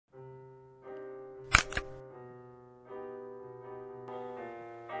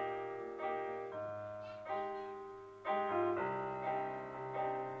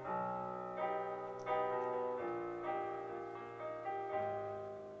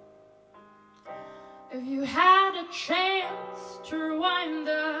If you had a chance to rewind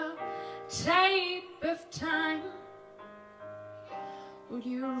the tape of time, would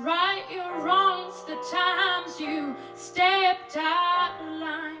you right your wrongs, the times you stepped out of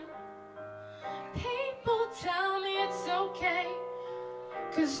line? People tell me it's okay,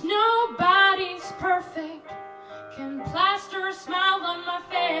 'cause nobody's perfect. Can plaster a smile on my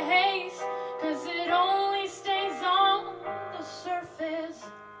face, 'cause it only stays on the surface.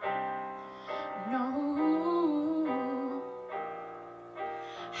 No.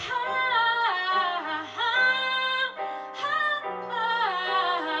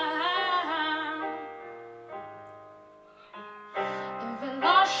 If at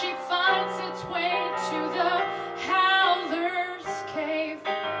last she finds its way to the howler's cave,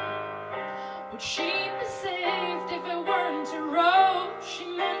 would she be saved if it weren't a road she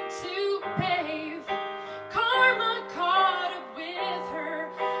meant to pave? Karma caught up with her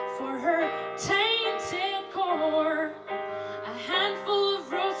for her tainted core. A handful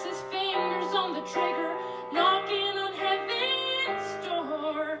of roses, fingers on the trigger, knocking on heaven's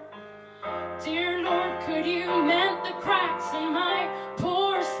door. Dear Lord, could you mend the cracks in my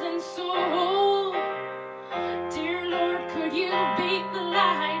porcelain soul? Dear Lord, could you beat the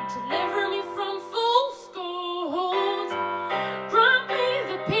light, deliver me from fool's gold? Grant me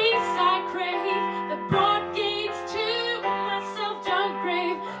the peace I crave, the broad gates to my self-dug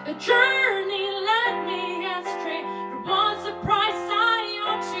grave. The journey led me astray, there was a price I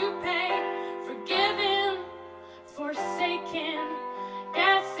ought to pay. Forgiven, forsaken,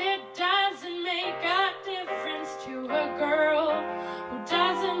 guess it doesn't make a difference to a girl who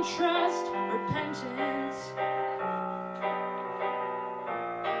doesn't trust repentance.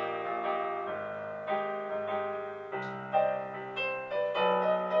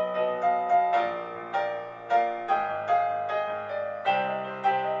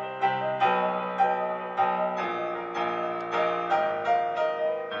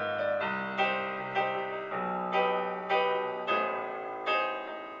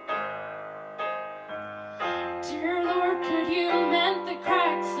 Dear Lord, could you mend the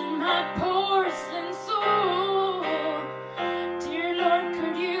cracks in my porcelain soul? Dear Lord,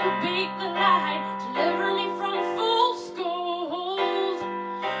 could you beat the light, deliver me from fool's gold?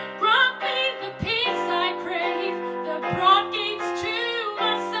 Grant me the peace I crave, the broad gates to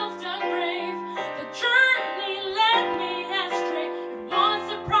my self-dug grave. The journey led me astray, it was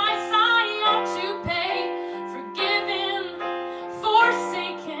a price I ought to pay. Forgiven,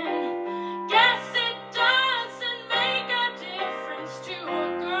 forsaken, guess it doesn't make a difference to a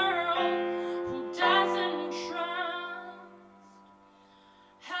girl who doesn't trust.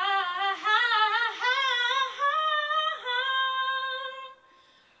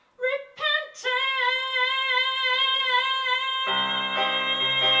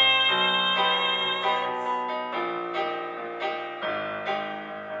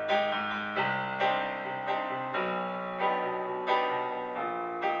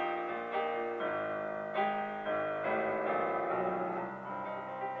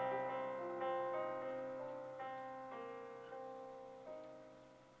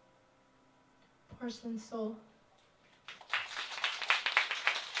 Porcelain Soul.